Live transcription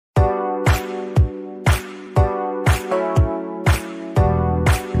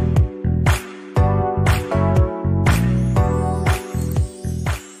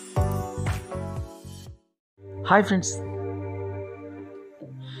Hi friends,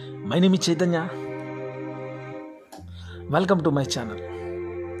 my name is Chaitanya. Welcome to my channel.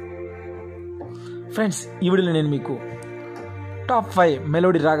 Friends, ఈ వీడియోలో నేను మీకు టాప్ 5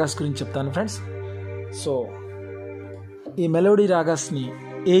 మెలోడీ రాగాస్ గురించి చెప్తాను ఫ్రెండ్స్. సో ఈ మెలోడీ రాగాస్ని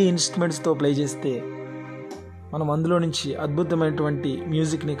ఏ ఇన్స్ట్రుమెంట్స్తో ప్లే చేస్తే మనం అందులో నుంచి అద్భుతమైనటువంటి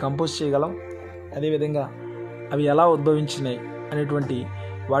మ్యూజిక్ని కంపోజ్ చేయగలం, అదేవిధంగా అవి ఎలా ఉద్భవించినాయి అనేటువంటి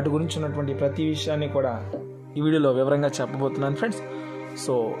వాటి గురించి ఉన్నటువంటి ప్రతి విషయాన్ని కూడా ఈ వీడియోలో వివరంగా చెప్పబోతున్నాను ఫ్రెండ్స్.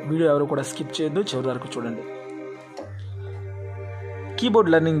 సో వీడియో ఎవరు కూడా స్కిప్ చేయొద్దు, చివరి వరకు చూడండి. కీబోర్డ్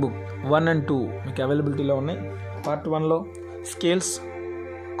లెర్నింగ్ బుక్ 1 and 2 మీకు అవైలబిలిటీలో ఉన్నాయి. పార్ట్ 1లో స్కేల్స్,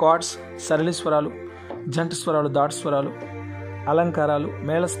 కార్డ్స్, సరళి స్వరాలు, జంట స్వరాలు, దాట్ స్వరాలు, అలంకారాలు,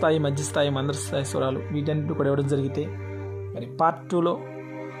 మేళస్థాయి, మధ్యస్థాయి, మందస్థాయి స్వరాలు వీటన్నిటి కూడా ఇవ్వడం జరిగితే, మరి పార్ట్ 2లో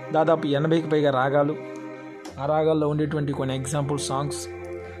దాదాపు 80కి పైగా రాగాలు, ఆ రాగాల్లో ఉండేటువంటి కొన్ని ఎగ్జాంపుల్ సాంగ్స్,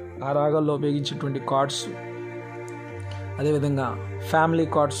 ఆ రాగాల్లో ఉపయోగించేటువంటి కార్డ్స్, అదేవిధంగా ఫ్యామిలీ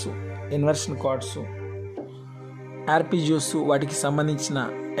కార్డ్స్, ఇన్వర్షన్ కార్డ్స్, ఆర్పిజియోస్, వాటికి సంబంధించిన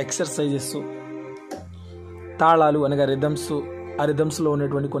ఎక్సర్సైజెస్, తాళాలు అనగా రిథమ్స్, ఆ రిథమ్స్లో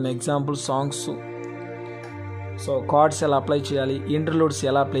ఉన్నటువంటి కొన్ని ఎగ్జాంపుల్ సాంగ్స్, సో కార్డ్స్ ఎలా అప్లై చేయాలి, ఇంటర్లూడ్స్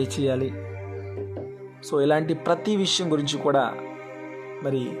ఎలా ప్లే చేయాలి, సో ఇలాంటి ప్రతి విషయం గురించి కూడా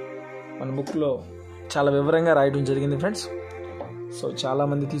మరి మన బుక్లో చాలా వివరంగా రాయడం జరిగింది ఫ్రెండ్స్. సో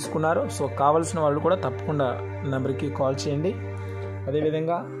చాలామంది తీసుకున్నారు. సో కావాల్సిన వాళ్ళు కూడా తప్పకుండా నెంబర్కి కాల్ చేయండి.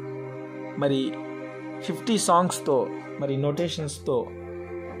 అదేవిధంగా మరి 50 సాంగ్స్తో మరి నోటేషన్స్తో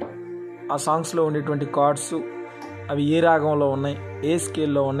ఆ సాంగ్స్లో ఉండేటువంటి కార్డ్స్, అవి ఏ రాగంలో ఉన్నాయి, ఏ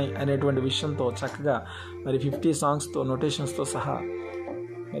స్కేల్లో ఉన్నాయి అనేటువంటి విషయంతో చక్కగా మరి 50 సాంగ్స్తో నోటేషన్స్తో సహా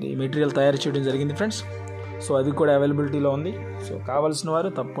మరి మెటీరియల్ తయారు చేయడం జరిగింది ఫ్రెండ్స్. సో అది కూడా అవైలబిలిటీలో ఉంది. సో కావాల్సిన వారు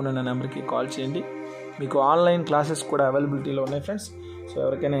తప్పకుండా నా నెంబర్కి కాల్ చేయండి. మీకు ఆన్లైన్ క్లాసెస్ కూడా అవైలబిలిటీలో ఉన్నాయి ఫ్రెండ్స్. సో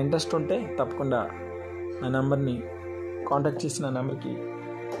ఎవరికైనా ఇంట్రెస్ట్ ఉంటే తప్పకుండా నా నెంబర్ని కాంటాక్ట్ చేసి నా నెంబర్కి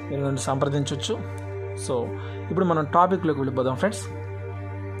మీరు నన్ను సంప్రదించవచ్చు. సో ఇప్పుడు మనం టాపిక్లోకి వెళ్ళిపోదాం ఫ్రెండ్స్.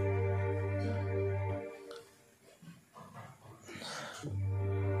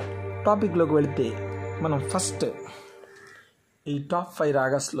 టాపిక్లోకి వెళితే మనం ఫస్ట్ ఈ టాప్ 5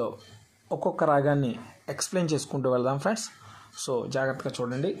 రాగాస్లో ఒక్కొక్క రాగాన్ని ఎక్స్ప్లెయిన్ చేసుకుంటూ వెళ్దాం ఫ్రెండ్స్. సో జాగ్రత్తగా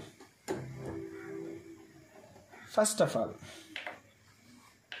చూడండి. ఫస్ట్ ఆఫ్ ఆల్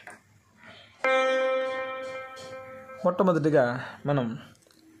మొట్టమొదటిగా మనం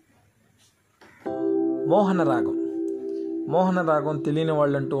మోహన రాగం. మోహన రాగం తెలియని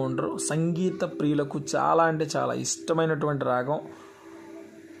వాళ్ళు అంటూ ఉండరు. సంగీత ప్రియులకు చాలా అంటే చాలా ఇష్టమైనటువంటి రాగం.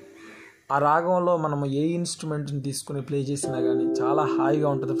 ఆ రాగంలో మనము ఏ ఇన్స్ట్రుమెంట్ని తీసుకుని ప్లే చేసినా కానీ చాలా హాయిగా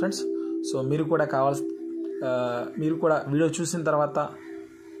ఉంటుంది ఫ్రెండ్స్. సో మీరు కూడా వీడియో చూసిన తర్వాత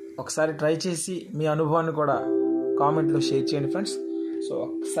ఒకసారి ట్రై చేసి మీ అనుభవాన్ని కూడా కామెంట్లో షేర్ చేయండి ఫ్రెండ్స్. సో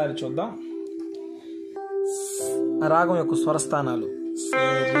ఒకసారి చూద్దాం. ఆ రాగం యొక్క స్వరస్థానాలు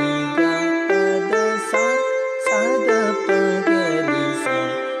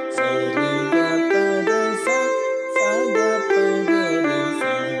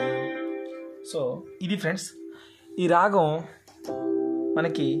సో ఇది ఫ్రెండ్స్. ఈ రాగం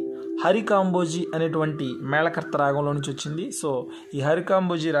మనకి హరికాంబోజీ అనేటువంటి మేళకర్త రాగంలో నుంచి వచ్చింది. సో ఈ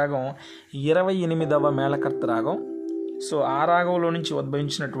హరికాంబోజీ రాగం 28వ మేళకర్త రాగం. సో ఆ రాగంలో నుంచి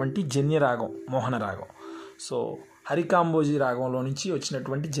ఉద్భవించినటువంటి జన్య రాగం మోహన రాగం. సో హరికాంబోజీ రాగంలో నుంచి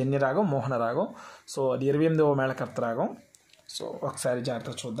వచ్చినటువంటి జన్య రాగం మోహన రాగం. సో అది 28వ మేళకర్త రాగం. సో ఒకసారి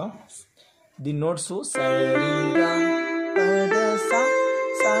జాగ్రత్తగా చూద్దాం. దీని నోట్స్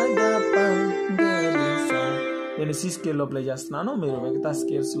నేను సి స్కేల్లో ప్లే చేస్తున్నాను, మీరు మిగతా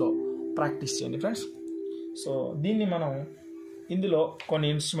స్కేల్స్లో ప్రాక్టీస్ చేయండి ఫ్రెండ్స్. సో దీన్ని మనం ఇందులో కొన్ని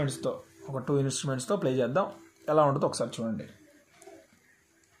ఇన్స్ట్రుమెంట్స్తో ఒక 2 ఇన్స్ట్రుమెంట్స్తో ప్లే చేద్దాం. ఎలా ఉంటుందో ఒకసారి చూడండి.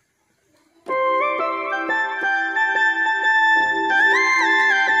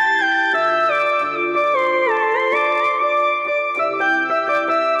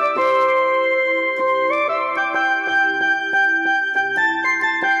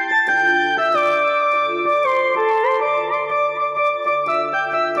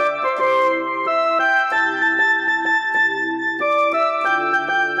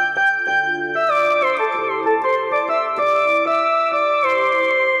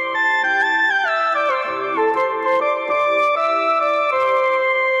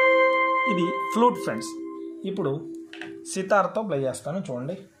 ఇది ఫ్లూట్ ఫ్రెండ్స్. ఇప్పుడు సితార్తో ప్లే చేస్తాను,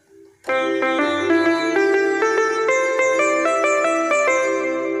 చూడండి.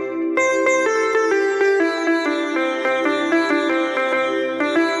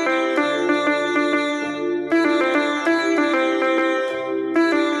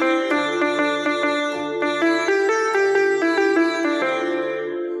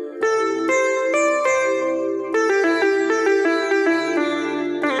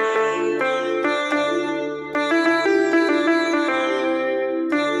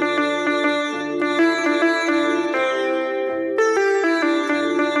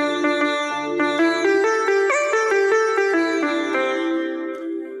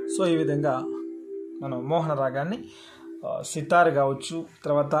 సో ఈ విధంగా మనం మోహన రాగాన్ని సితార్ కావచ్చు,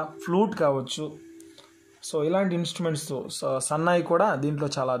 తర్వాత ఫ్లూట్ కావచ్చు, సో ఇలాంటి ఇన్స్ట్రుమెంట్స్తో, సన్నాయి కూడా దీంట్లో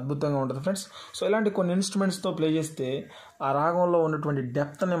చాలా అద్భుతంగా ఉంటుంది ఫ్రెండ్స్. సో ఇలాంటి కొన్ని ఇన్స్ట్రుమెంట్స్తో ప్లే చేస్తే ఆ రాగంలో ఉన్నటువంటి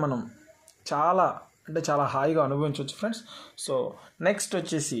డెప్త్ని మనం చాలా అంటే చాలా హాయిగా అనుభవించవచ్చు ఫ్రెండ్స్. సో నెక్స్ట్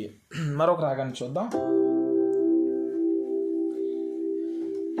వచ్చేసి మరొక రాగాన్ని చూద్దాం.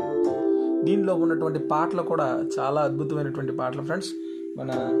 దీనిలో ఉన్నటువంటి పాటలు కూడా చాలా అద్భుతమైనటువంటి పాటలు ఫ్రెండ్స్.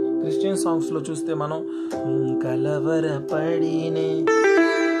 మన క్రిస్టియన్ సాంగ్స్లో చూస్తే మనం కలవరపడినే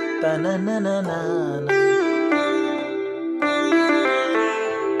తననననా,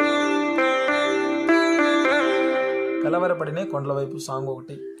 కలవరపడినే కొండల వైపు సాంగ్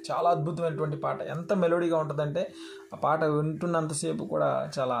ఒకటి చాలా అద్భుతమైనటువంటి పాట. ఎంత మెలోడీగా ఉంటుందంటే ఆ పాట వింటున్నంతసేపు కూడా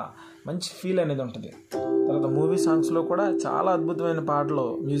చాలా మంచి ఫీల్ అనేది ఉంటుంది. తర్వాత మూవీ సాంగ్స్లో కూడా చాలా అద్భుతమైన పాటలు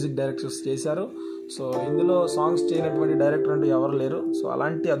మ్యూజిక్ డైరెక్టర్స్ చేశారు. సో ఇందులో సాంగ్స్ చేయనటువంటి డైరెక్టర్ అంటూ ఎవరు లేరు. సో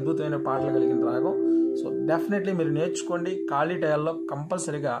అలాంటి అద్భుతమైన పాటలు కలిగిన రాగం. సో డెఫినెట్లీ మీరు నేర్చుకోండి. ఖాళీ టైంలో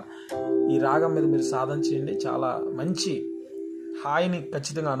కంపల్సరీగా ఈ రాగం మీద మీరు సాధన చేయండి. చాలా మంచి హాయిని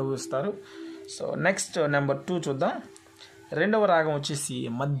ఖచ్చితంగా అనుభవిస్తారు. సో నెక్స్ట్ నెంబర్ 2 చూద్దాం. రెండవ రాగం వచ్చేసి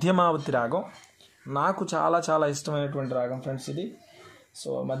మధ్యమావతి రాగం. నాకు చాలా చాలా ఇష్టమైనటువంటి రాగం ఫ్రెండ్స్ ఇది. సో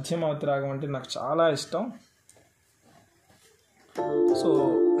మధ్యమావతి రాగం అంటే నాకు చాలా ఇష్టం. సో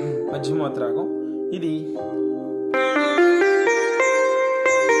మధ్యమావతి రాగం ఇది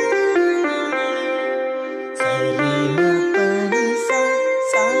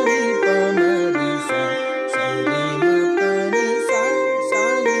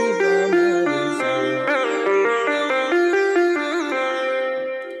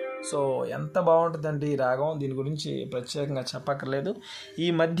ఎంత బాగుంటుందండి ఈ రాగం. దీని గురించి ప్రత్యేకంగా చెప్పక్కర్లేదు. ఈ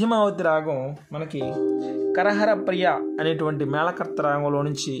మధ్యమావతి రాగం మనకి కరహర ప్రియ అనేటువంటి మేళకర్త రాగంలో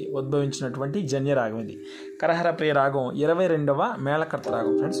నుంచి ఉద్భవించినటువంటి జన్య రాగం ఇది. కరహర ప్రియ రాగం 22వ మేళకర్త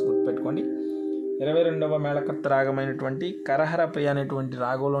రాగం ఫ్రెండ్స్, గుర్తుపెట్టుకోండి. 22వ మేళకర్త రాగమైనటువంటి కరహర ప్రియ అనేటువంటి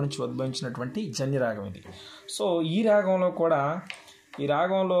రాగంలో నుంచి ఉద్భవించినటువంటి జన్య రాగం ఇది. సో ఈ రాగంలో కూడా, ఈ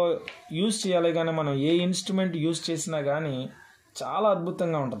రాగంలో యూజ్ చేయాలి కానీ మనం ఏ ఇన్స్ట్రుమెంట్ యూజ్ చేసినా కానీ చాలా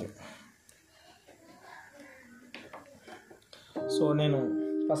అద్భుతంగా ఉంటుంది. సో నేను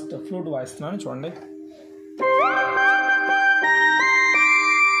ఫస్ట్ ఫ్లూట్ వాయిస్తున్నాను, చూడండి.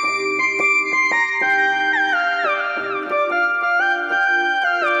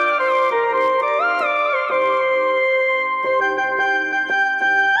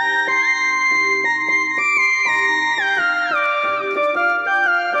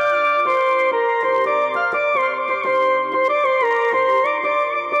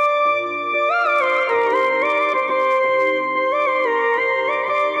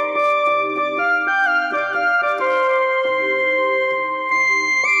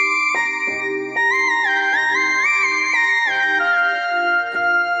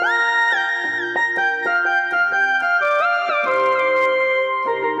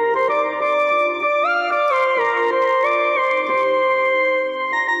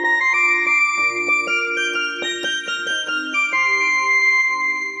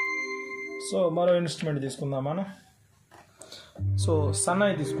 సో మరో ఇన్స్ట్రుమెంట్ తీసుకుందాం మనం. సో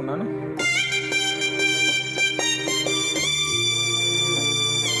సన్నాయి తీసుకున్నాను.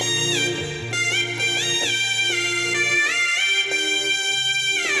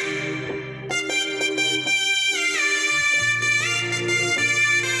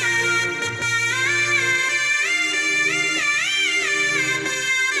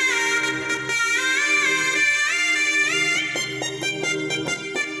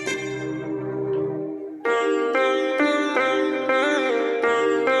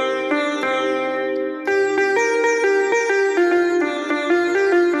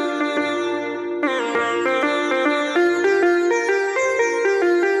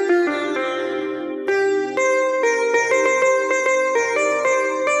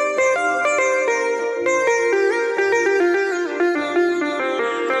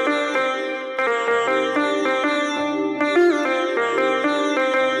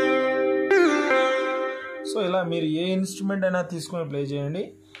 మీరు ఏ ఇన్స్ట్రుమెంట్ అయినా తీసుకొని ప్లే చేయండి,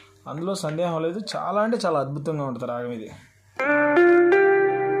 అందులో సందేహం లేదు. చాలా అంటే చాలా అద్భుతంగా ఉంటుంది రాగం ఇది.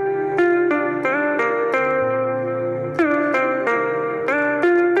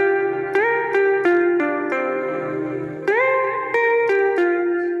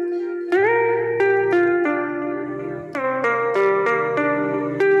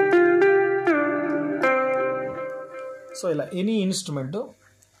 సో ఇలా ఎనీ ఇన్స్ట్రుమెంట్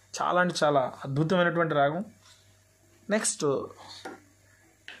చాలా అంటే చాలా అద్భుతమైనటువంటి రాగం. నెక్స్ట్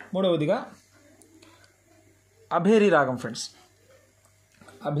మూడవదిగా అభేరి రాగం ఫ్రెండ్స్.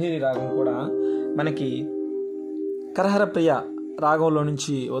 అభేరి రాగం కూడా మనకి కరహర ప్రియ రాగంలో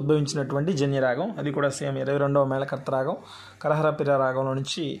నుంచి ఉద్భవించినటువంటి జన్యరాగం. అది కూడా సేమ్ 22వ మేళకర్త రాగం కరహరపిర రాగంలో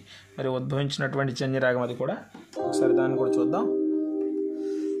నుంచి మరి ఉద్భవించినటువంటి జన్యరాగం. అది కూడా ఒకసారి దాన్ని కూడా చూద్దాం.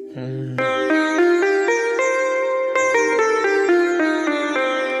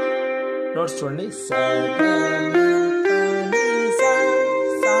 నోట్స్ చూడండి.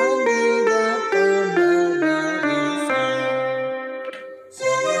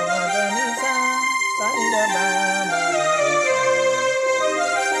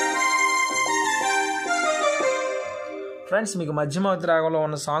 ఫ్రెండ్స్, మీకు మధ్యమవతి రాగంలో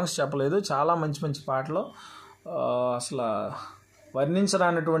ఉన్న సాంగ్స్ చెప్పలేదు. చాలా మంచి మంచి పాటలు, అసలు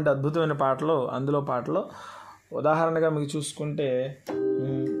వర్ణించరానటువంటి అద్భుతమైన పాటలు అందులో పాటలు. ఉదాహరణగా మీకు చూసుకుంటే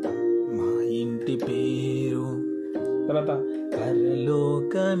మా ఇంటి పేరు, తర్వాత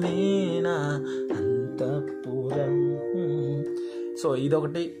పరలోకమేనా అంతఃపురం. సో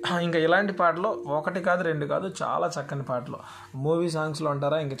ఇదొకటి. ఇంకా ఇలాంటి పాటలు ఒకటి కాదు, రెండు కాదు, చాలా చక్కని పాటలు. మూవీ సాంగ్స్లో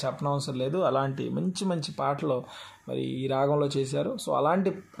అంటారా, ఇంకా చెప్పనవసరం లేదు. అలాంటి మంచి మంచి పాటలు మరి ఈ రాగంలో చేశారు. సో అలాంటి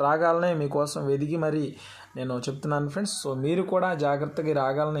రాగాలనే మీకోసం వెదిగి మరి నేను చెప్తున్నాను ఫ్రెండ్స్. సో మీరు కూడా జాగ్రత్తగా ఈ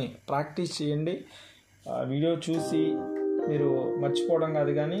రాగాలని ప్రాక్టీస్ చేయండి. వీడియో చూసి మీరు మర్చిపోవడం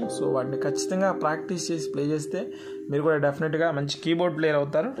కాదు కానీ, సో వాటిని ఖచ్చితంగా ప్రాక్టీస్ చేసి ప్లే చేస్తే మీరు కూడా డెఫినెట్గా మంచి కీబోర్డ్ ప్లేయర్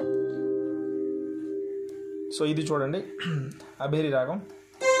అవుతారు. సో ఇది చూడండి, అబేరి రాగం.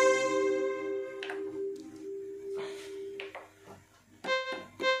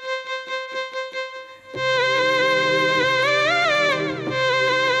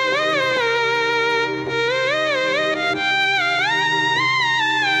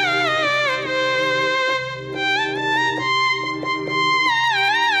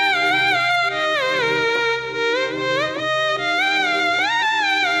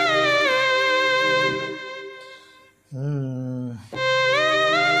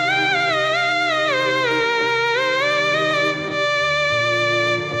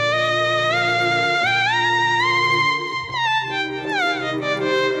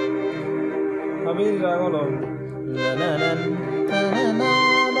 అబేరి రాగంలో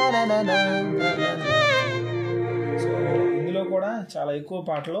సో ఇందులో కూడా చాలా ఎక్కువ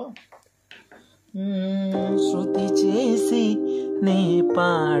పాటలు. శృతి చేసి నే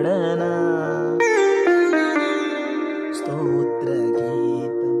పాడనా స్తోత్ర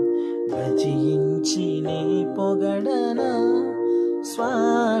గీతం భజించి నే పొగడనా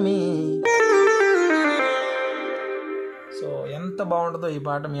స్వామి. సో ఎంత బాగుంటుందో ఈ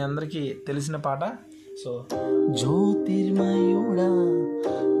పాట, మీ అందరికీ తెలిసిన పాట. సో జ్యోతిర్మయుడా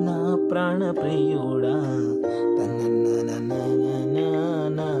నా ప్రాణ ప్రియుడా.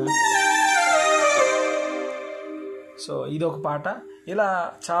 సో ఇదొక పాట. ఇలా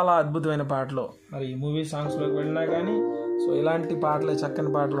చాలా అద్భుతమైన పాటలు మరి మూవీ సాంగ్స్లోకి వెళ్ళినా కానీ సో ఇలాంటి పాటలే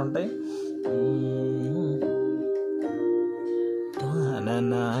చక్కని పాటలు ఉంటాయి.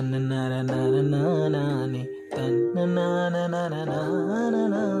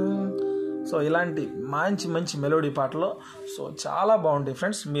 సో ఇలాంటి మంచి మంచి మెలోడీ పాటలు సో చాలా బాగుంటాయి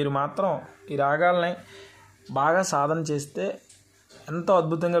ఫ్రెండ్స్. మీరు మాత్రం ఈ రాగాలని బాగా సాధన చేస్తే ఎంతో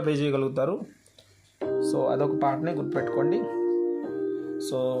అద్భుతంగా ప్లే చేయగలుగుతారు. సో అదొక పాటని గుర్తుపెట్టుకోండి.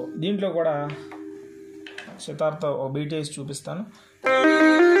 సో దీంట్లో కూడా సితార్తో ఒక బీట్ వేసి చూపిస్తాను.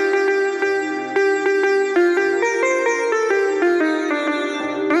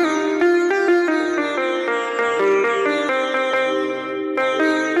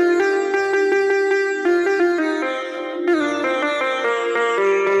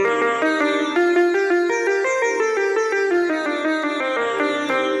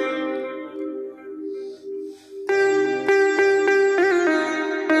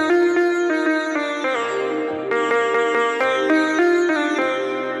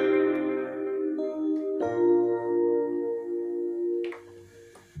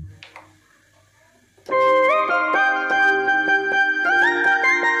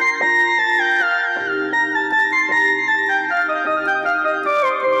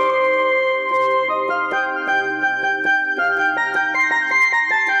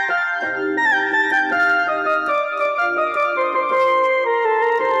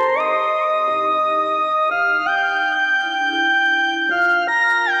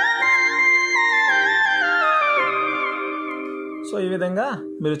 సో ఈ విధంగా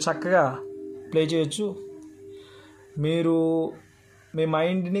మీరు చక్కగా ప్లే చేయొచ్చు. మీరు మీ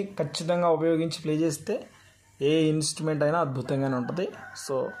మైండ్ని ఖచ్చితంగా ఉపయోగించి ప్లే చేస్తే ఏ ఇన్స్ట్రుమెంట్ అయినా అద్భుతంగానే ఉంటుంది.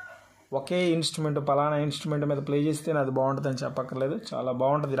 సో ఒకే ఇన్స్ట్రుమెంట్ పలానా ఇన్స్ట్రుమెంట్ మీద ప్లే చేస్తే అది బాగుంటుందని చెప్పక్కర్లేదు, చాలా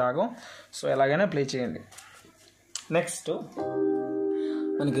బాగుంటుంది రాగం. సో ఎలాగైనా ప్లే చేయండి. నెక్స్ట్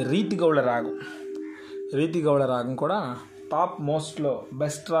మనకి రీతి గౌళ రాగం. రీతి గౌళ రాగం కూడా టాప్ మోస్ట్లో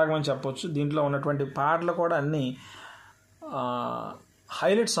బెస్ట్ రాగం అని చెప్పొచ్చు. దీంట్లో ఉన్నటువంటి పాటలు కూడా అన్నీ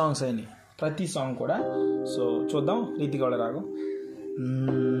హైలైట్ సాంగ్స్ అయినాయి ప్రతి సాంగ్ కూడా. సో చూద్దాం రీతిగౌళ రాగం.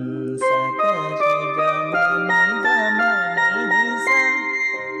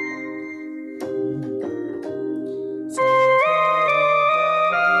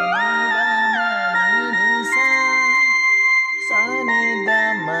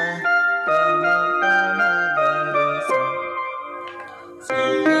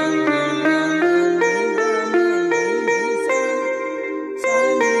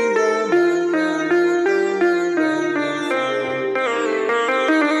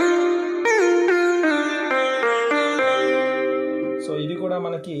 ఇది కూడా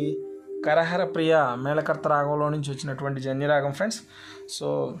మనకి కరహర ప్రియ మేళకర్త రాగంలో నుంచి వచ్చినటువంటి జన్యరాగం ఫ్రెండ్స్. సో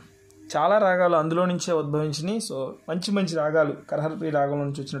చాలా రాగాలు అందులో నుంచే ఉద్భవించినాయి. సో మంచి మంచి రాగాలు కరహర ప్రియ రాగంలో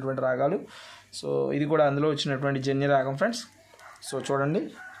నుంచి వచ్చినటువంటి రాగాలు. సో ఇది కూడా అందులో వచ్చినటువంటి జన్యరాగం ఫ్రెండ్స్. సో చూడండి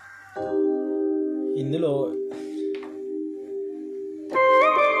ఇందులో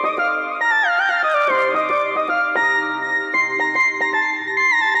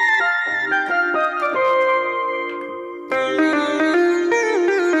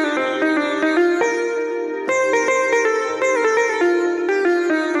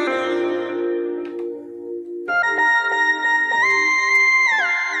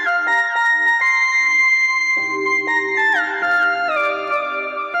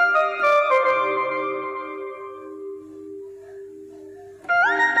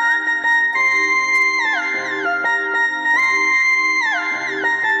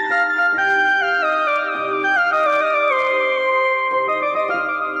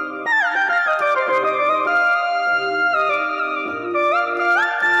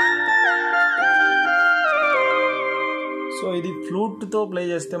ఇది ఫ్లూట్తో ప్లే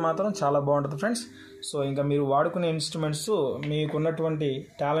చేస్తే మాత్రం చాలా బాగుంటుంది ఫ్రెండ్స్. సో ఇంకా మీరు వాడుకునే ఇన్స్ట్రుమెంట్స్ మీకున్నటువంటి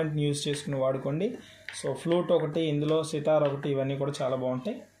టాలెంట్ని యూజ్ చేసుకుని వాడుకోండి. సో ఫ్లూట్ ఒకటి, ఇందులో సితార్ ఒకటి, ఇవన్నీ కూడా చాలా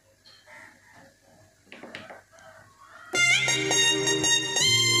బాగుంటాయి.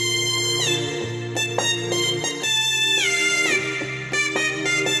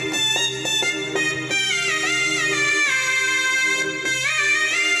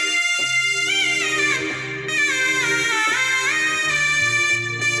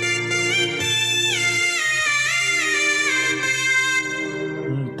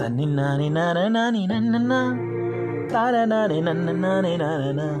 తన్ని నాని నాన నాని నన్న తార నాని నన్న నాని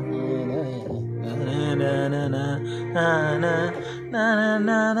నాన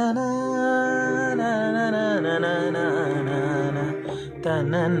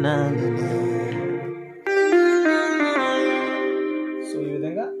సో ఈ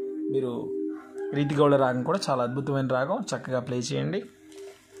విధంగా మీరు రీతిగౌళ రాగం కూడా చాలా అద్భుతమైన రాగం, చక్కగా ప్లే చేయండి.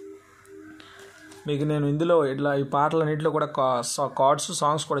 మీకు నేను ఇందులో ఇట్లా ఈ పాటలన్నింటిలో కూడా కార్డ్స్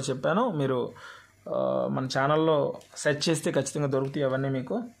సాంగ్స్ కూడా చెప్పాను. మీరు మన ఛానల్లో సెర్చ్ చేస్తే ఖచ్చితంగా దొరుకుతాయి అవన్నీ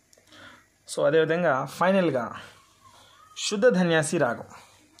మీకు. సో అదేవిధంగా ఫైనల్గా శుద్ధ ధన్యాసి రాగం.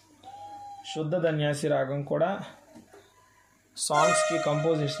 శుద్ధ ధన్యాసి రాగం కూడా సాంగ్స్కి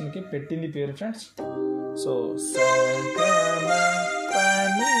కంపోజిషన్కి పెట్టింది పేరు ఫ్రెండ్స్. సో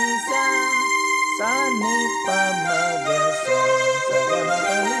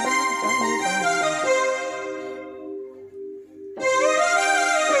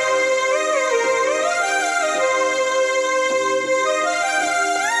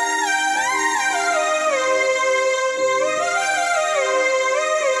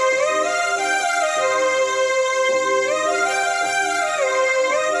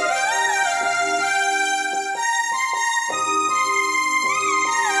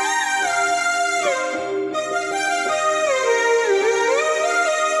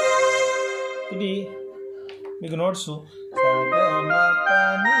ఇది మీకు నోట్స్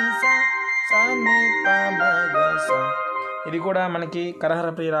ఇది కూడా మనకి కరహర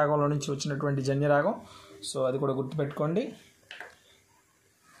ప్రియ రాగంలో నుంచి వచ్చినటువంటి జన్యరాగం. సో అది కూడా గుర్తుపెట్టుకోండి.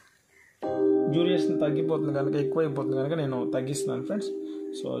 డ్యూరేషన్ తగ్గిపోతుంది కనుక, ఎక్కువైపోతుంది కనుక నేను తగ్గిస్తున్నాను ఫ్రెండ్స్.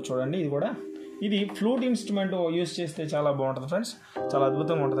 సో చూడండి ఇది ఫ్లూట్ ఇన్స్ట్రుమెంట్ యూజ్ చేస్తే చాలా బాగుంటుంది ఫ్రెండ్స్, చాలా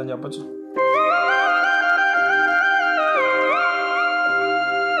అద్భుతంగా ఉంటుందని చెప్పొచ్చు.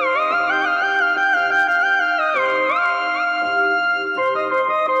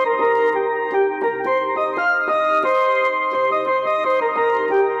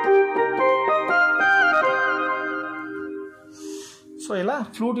 సో ఇలా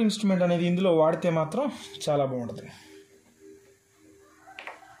ఫ్లూట్ ఇన్స్ట్రుమెంట్ అనేది ఇందులో వాడితే మాత్రం చాలా బాగుంటుంది.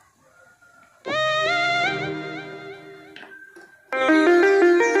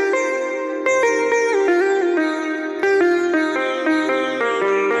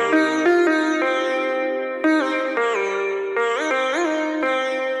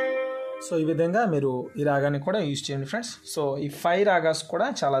 సో ఈ విధంగా మీరు ఈ రాగాన్ని కూడా యూజ్ చేయండి ఫ్రెండ్స్. సో ఈ 5 రాగాస్ కూడా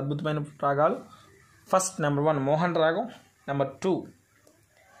చాలా అద్భుతమైన రాగాలు. ఫస్ట్ నెంబర్ 1 మోహన్ రాగం, నెంబర్ 2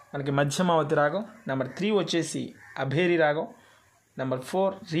 మనకి మధ్యమావతి రాగం, నెంబర్ 3 వచ్చేసి అభేరి రాగం, నెంబర్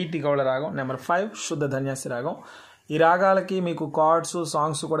 4 రీతి గౌళ రాగం, నెంబర్ 5 శుద్ధ ధన్యాసి రాగం. ఈ రాగాలకి మీకు కార్డ్స్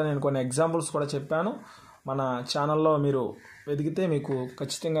సాంగ్స్ కూడా నేను కొన్ని ఎగ్జాంపుల్స్ కూడా చెప్పాను. మన ఛానల్లో మీరు వెతికితే మీకు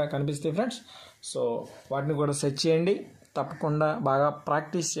ఖచ్చితంగా కనిపిస్తాయి ఫ్రెండ్స్. సో వాటిని కూడా సెర్చ్ చేయండి, తప్పకుండా బాగా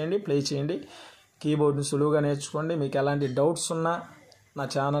ప్రాక్టీస్ చేయండి, ప్లే చేయండి, కీబోర్డ్ని సులువుగా నేర్చుకోండి. మీకు ఎలాంటి డౌట్స్ ఉన్నా నా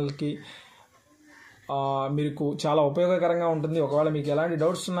ఛానల్కి మీకు చాలా ఉపయోగకరంగా ఉంటుంది. ఒకవేళ మీకు ఎలాంటి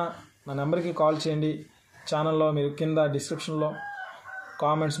డౌట్స్ ఉన్నా నా నెంబర్కి కాల్ చేయండి. ఛానల్లో మీరు కింద డిస్క్రిప్షన్లో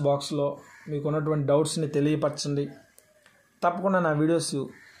కామెంట్స్ బాక్స్లో మీకు ఉన్నటువంటి డౌట్స్ని తెలియపరచండి. తప్పకుండా నా వీడియోస్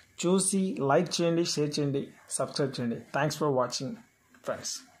చూసి లైక్ చేయండి, షేర్ చేయండి, సబ్స్క్రైబ్ చేయండి. Thanks for watching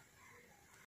friends.